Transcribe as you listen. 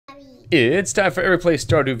It's time for Every Play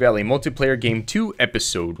Stardew Valley Multiplayer Game 2,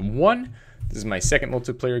 Episode 1. This is my second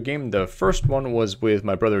multiplayer game. The first one was with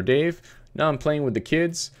my brother Dave. Now I'm playing with the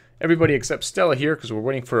kids. Everybody except Stella here because we're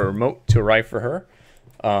waiting for a remote to arrive for her.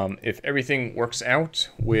 If everything works out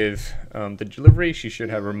with the delivery, she should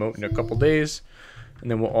have a remote in a couple days.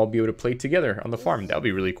 And then we'll all be able to play together on the farm. That'll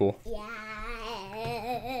be really cool.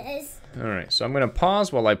 Yes. Alright, so I'm going to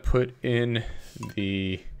pause while I put in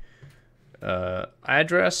the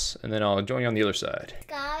address, and then I'll join you on the other side.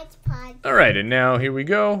 Alright, and now here we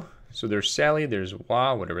go. So there's Sally, there's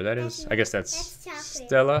Wah, whatever that is. I guess that's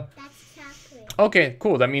Stella. That's chocolate. Okay,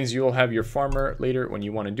 cool. That means you'll have your farmer later when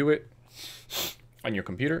you want to do it on your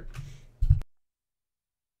computer.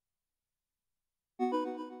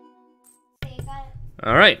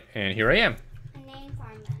 Alright, and here I am.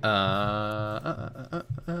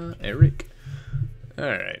 Eric.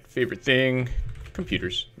 Alright, favorite thing.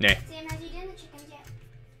 Computers. Nah. Sam, have you done the chickens yet?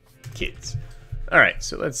 Kids. Alright,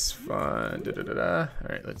 so let's find.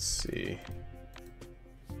 Alright, let's see.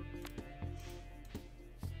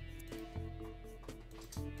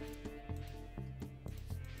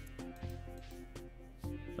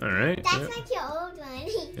 Alright. That's yep. like your old one.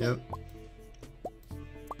 Yep.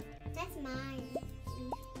 That's mine.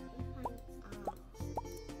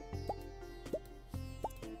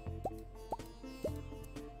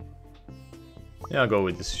 Yeah, I'll go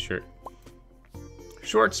with this shirt.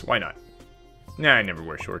 Shorts? Why not? Nah, I never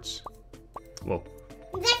wear shorts. Whoa.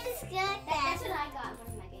 That's good. That's what I got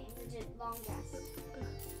from my game. It's a long dress.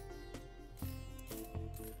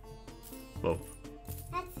 Whoa.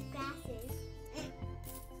 That's glasses.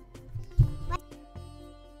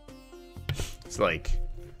 It's like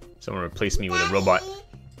someone replaced me with a robot.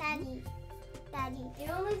 Daddy.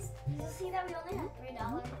 You see that we only have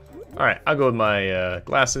 $3? Alright, I'll go with my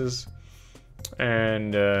glasses.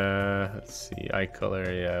 And let's see, eye color,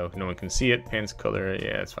 yeah, no one can see it. Pants color,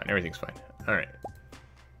 yeah, it's fine. Everything's fine. Alright.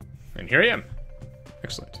 And here I am.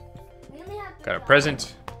 Excellent. We only have Got a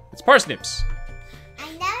present. It's parsnips.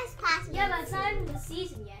 I know it's possible. Yeah, but it's not even the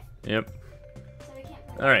season yet. Yep. So we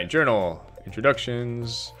can't. Alright, journal.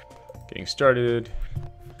 Introductions. Getting started.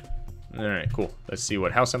 Alright, cool. Let's see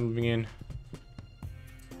what house I'm living in.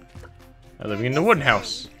 I'm living in the wooden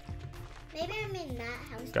house. Maybe I'm in that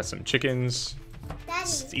house. Got some chickens.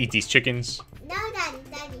 Let's Daddy. eat these chickens. No,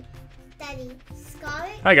 Daddy.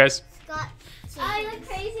 Scarlet. Hi, guys. Scott. I look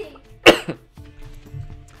crazy.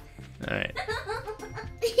 Alright.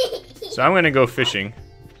 So I'm going to go fishing.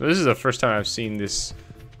 So this is the first time I've seen this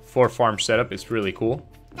 4-farm setup. It's really cool.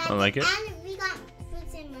 I like it. And we got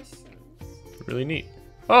fruits and mushrooms. Really neat.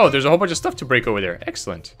 Oh, there's a whole bunch of stuff to break over there.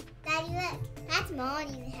 Excellent. Daddy, look. That's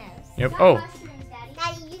Molly's house. Yep. We got Oh. mushrooms,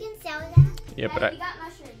 Daddy, you can sell that. Yeah, Daddy, but we got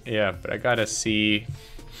mushrooms. I gotta see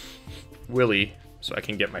Willie so I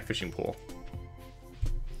can get my fishing pole.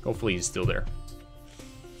 Hopefully he's still there.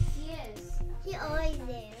 He is. He's always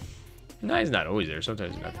there. No, he's not always there.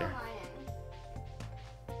 Sometimes he's not there.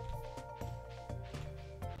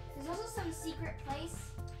 There's also some secret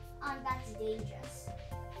place that's dangerous.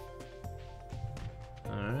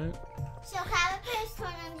 Alright. So calipers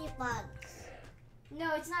turn on the bugs.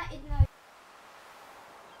 No, it's not.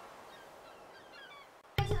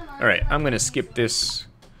 Alright, I'm gonna skip this.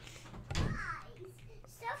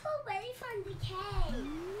 Stuff away from the cave.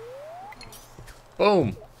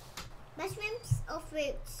 Boom. Mushrooms or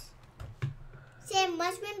fruits? Sam,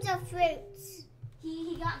 mushrooms or fruits?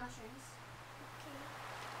 He got mushrooms. Okay.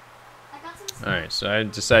 I got some. Alright, so I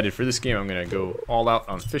decided for this game I'm gonna go all out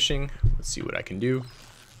on fishing. Let's see what I can do.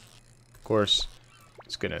 Of course,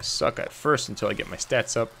 it's gonna suck at first until I get my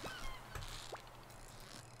stats up.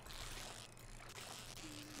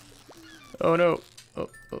 Oh no. Oh,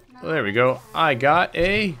 there we go. I got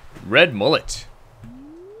a red mullet.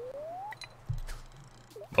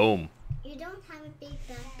 Boom. You don't have a big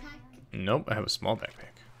backpack? Nope, I have a small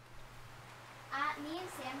backpack. Me and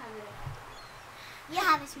Sam have it. You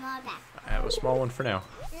have a small backpack. I have a small one for now.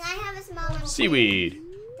 And I have a small one. Seaweed.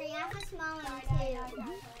 So you have a small one too.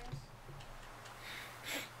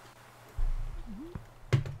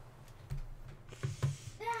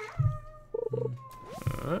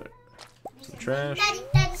 Alright. Some trash. Daddy,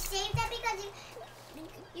 save that because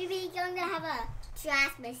you're going to have a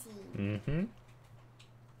trash machine. Mm-hmm.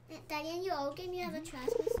 Daddy, in your old game, you have a trash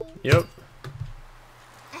machine? Yep.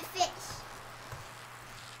 A fish.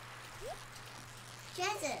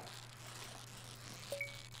 Treasure.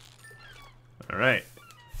 Alright.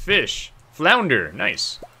 Fish. Flounder.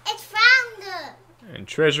 Nice. It's flounder. And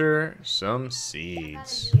treasure some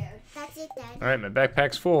seeds. That's it, Daddy. Alright, my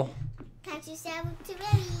backpack's full. Catch yourself to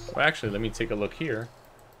ready. Well, actually, let me take a look here.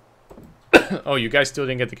 Oh, you guys still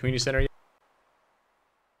didn't get the community center yet?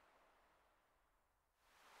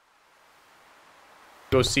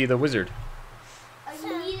 Go see the wizard. You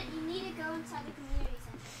need to go inside the community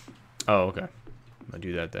center. Oh, okay. I'll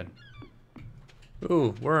do that then.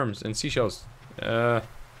 Ooh, worms and seashells.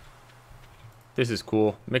 This is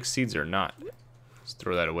cool. Mixed seeds or not. Let's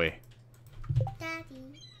throw that away.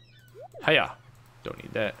 Daddy. Hiya. Don't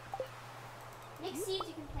need that. Mixed seeds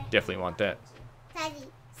you can plant. Definitely want that. Daddy,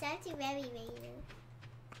 Daddy, very rare.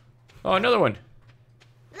 Oh, another one.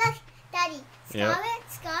 Look, Daddy. Yeah.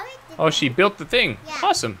 Scarlet. Oh, she built the thing. Yeah.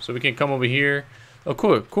 Awesome. So we can come over here. Oh,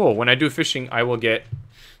 cool, cool. When I do fishing, I will get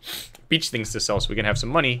beach things to sell so we can have some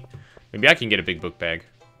money. Maybe I can get a big book bag.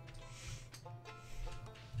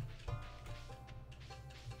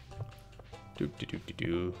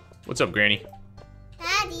 What's up, Granny?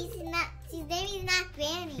 Daddy, his name is not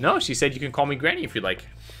Granny. No, she said you can call me Granny if you like.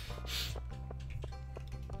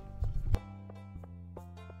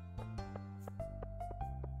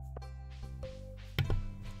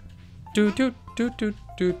 Do do do do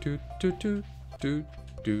do do do do do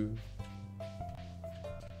do.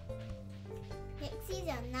 Pixies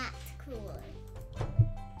are not cool.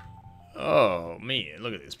 Oh man,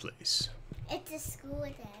 look at this place. It's a school,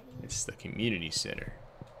 Daddy. It's the community center.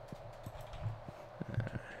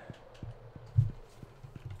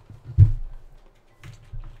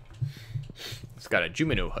 It's got a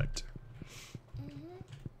Jumino hut.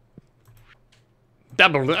 Blah,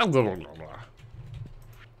 blah, blah, blah, blah, blah.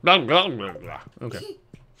 Blah, blah, blah, blah. Okay.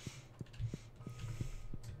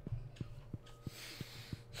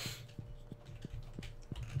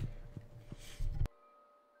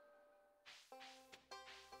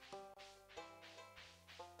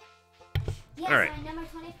 Yes, All right. I'm number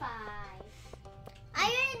 25. Are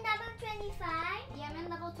you in number 25? Yeah, I'm in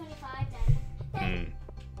level 25 then.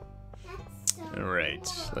 That's so All right,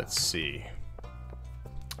 cool. let's see.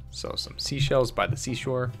 So some seashells by the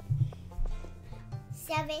seashore.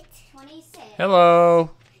 26.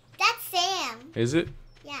 Hello. That's Sam. Is it?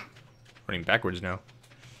 Yeah. Running backwards now.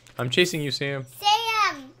 I'm chasing you, Sam.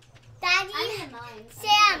 Sam! Daddy. I'm in mine.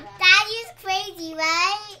 Sam, Daddy's crazy,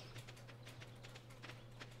 right?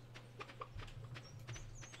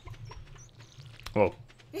 Whoa.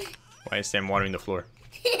 Why is Sam watering the floor?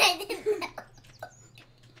 I didn't know.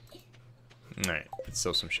 All right, let's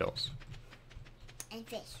sell some shells. And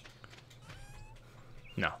fish.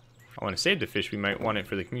 No. I want to save the fish. We might want it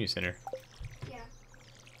for the community center. Yeah.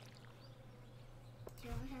 Do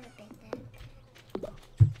you want to have a big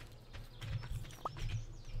bag?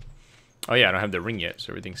 Oh yeah, I don't have the ring yet,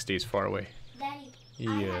 so everything stays far away. Daddy,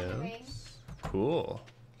 I have the ring. Cool.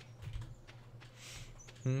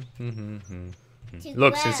 To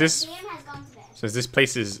Look, grow. Sam has gone to bed. since this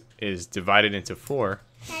place is divided into 4,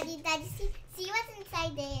 Daddy, see what's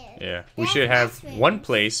inside there. yeah, we That's should have mushrooms. one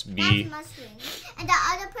place That's be mushrooms. And the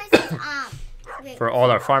other place is fruit. for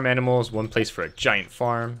all our farm animals, one place for a giant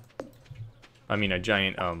farm. I mean a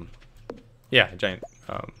giant yeah, a giant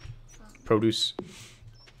produce.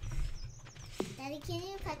 Daddy, can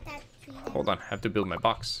you cut that tree down? Hold on, I have to build my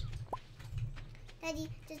box. Daddy,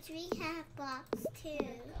 the tree have box too.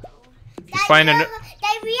 If you find an Daddy,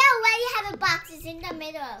 we already have a box. It's in the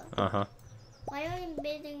middle. uh-huh. Why are we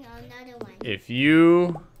building another one? If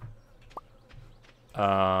you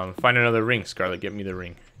find another ring, Scarlet, get me the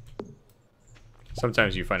ring.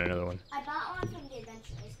 Sometimes you find another one. I bought one from the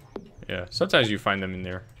Adventurers Guide. Yeah, sometimes you find them in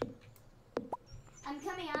there. I'm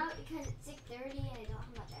coming out because it's 6:30 and I don't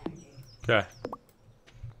have much energy. Okay.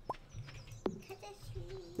 Cut the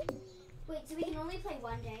tree. Wait, so we can only play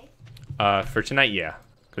one day? For tonight, yeah,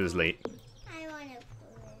 because it's late. I want to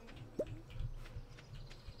put it.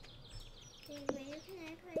 Wait, where can I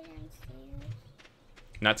put it downstairs?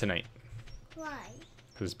 Not tonight, Why?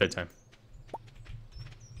 because it's bedtime.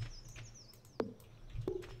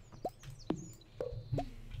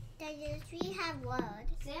 Does the tree have wood?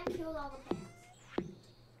 Sam killed all the plants.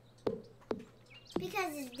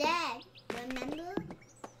 Because it's dead. Remember?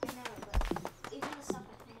 I know, but even the stuff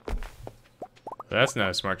I planted. That's not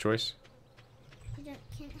a smart choice. You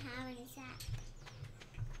can't have any sack.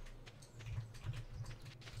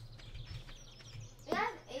 We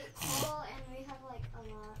have 8 coal and we have like a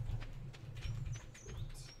lot of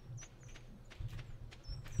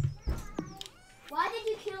wheat. Why did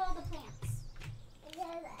you kill all the plants?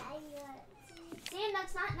 Because I want to. Sam,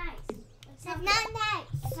 that's not nice. It's not nice.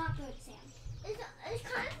 It's not good, Sam. It's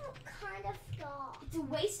kind of dull. It's a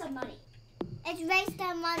waste of money. It's waste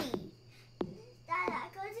of money. Dada,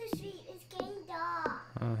 go to the street. It's getting dark.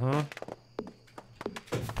 Uh-huh.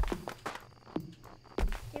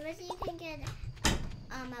 Seriously, you can get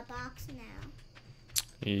a box now.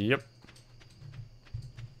 Yep.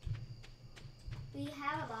 We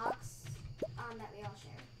have a box that we all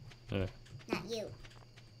share. Yeah. Not you.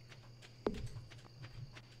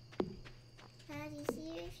 Daddy, see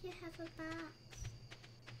if you have a box.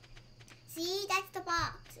 See, that's the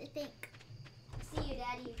box. It's pink. I see you,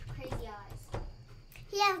 Daddy. Crazy eyes.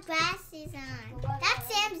 He has glasses on. Well,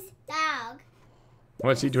 That's Sam's dog.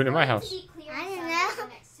 What's he doing in my house? To be clear, I don't Sunday know. the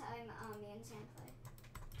next time me and Sam play.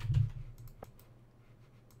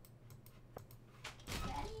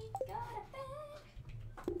 Daddy's got a bag.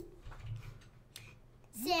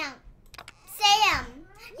 Sam,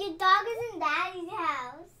 your dog is in Daddy's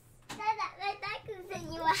house. My dog is in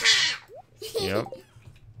your house. Yep.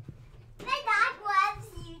 My dog loves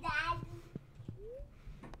you, Daddy.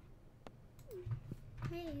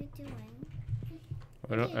 What are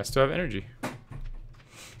you doing? I still have energy. Okay.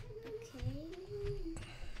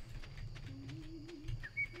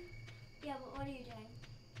 Yeah, what are you doing?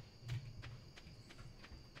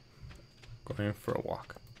 Going for a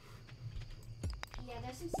walk. Yeah,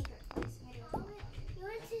 there's some secret place. Maybe we'll follow it. You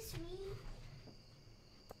want to sweet?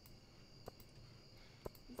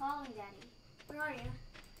 I'm following Daddy. Where are you?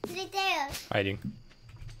 He's right there. Hiding.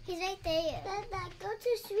 He's right there. Dada, go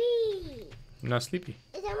to sleep. I'm not sleepy.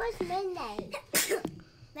 It's almost midnight.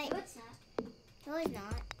 No, it's not. No, it's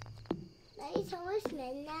not. It's almost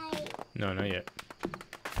midnight. No, not yet.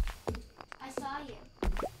 I saw you.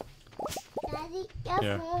 Daddy, you have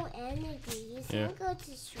Yeah. full energy. You Yeah. can't go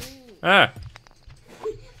to sleep. Ah!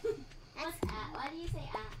 What's at? Why do you say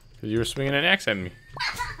at? Because you were swinging an axe at me.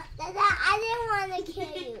 Dada, I didn't want to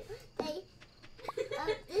kill you.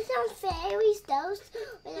 There's some fairy stones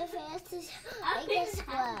where the fairies make us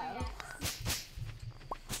glow.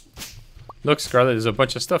 Look, Scarlet, there's a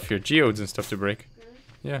bunch of stuff here. Geodes and stuff to break. Really?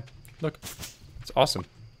 Yeah. Look. It's awesome.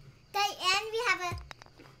 And we have a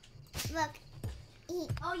look.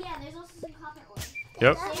 Oh yeah, there's also some copper ore.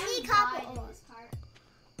 Yep. That's Sam the died copper in ore. this part.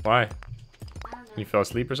 Why? I don't know. You fell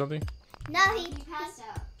asleep or something? No, He passed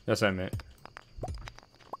out. That's what I meant.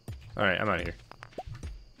 Alright, I'm out of here.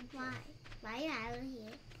 Why? Why are you out of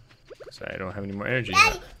here? Sorry, I don't have any more energy.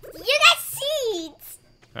 Daddy, you got seeds.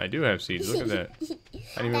 I do have seeds. Look at that. I didn't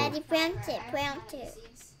even... Daddy, plant Alright, it, I plant have it.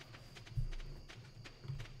 seeds.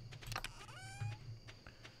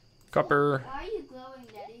 Copper. Why are you glowing,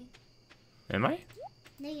 Daddy? Am I?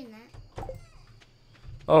 No, you're not.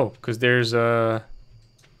 Oh, because there's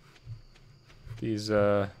these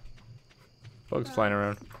bugs flying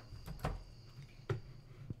around.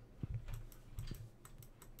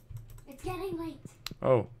 It's getting late.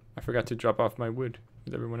 Oh, I forgot to drop off my wood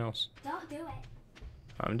with everyone else. Don't do it.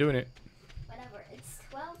 I'm doing it. Whatever. It's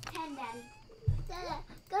 12:10, Daddy. Dada,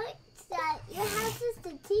 go inside. Your house is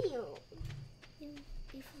the teal.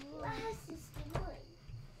 What house is the wood?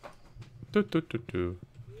 Do, do, do, do.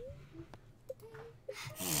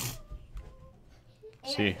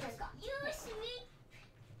 See. Just gone. You see me?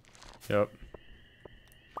 Yep.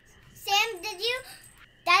 Sam, did you?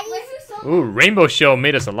 Daddy, Wait, who sold Ooh, Rainbow Shell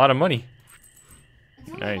made us a lot of money. It's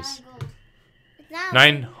only Nice. 9 gold. no.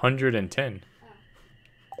 910.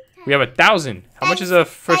 We have 1,000. How much is a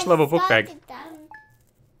first level book bag?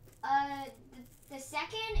 The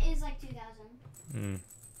second is like 2,000.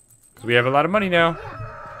 Because we have a lot of money now.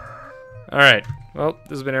 Alright. Well,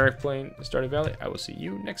 this has been Eric playing Stardew Valley. I will see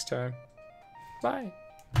you next time. Bye.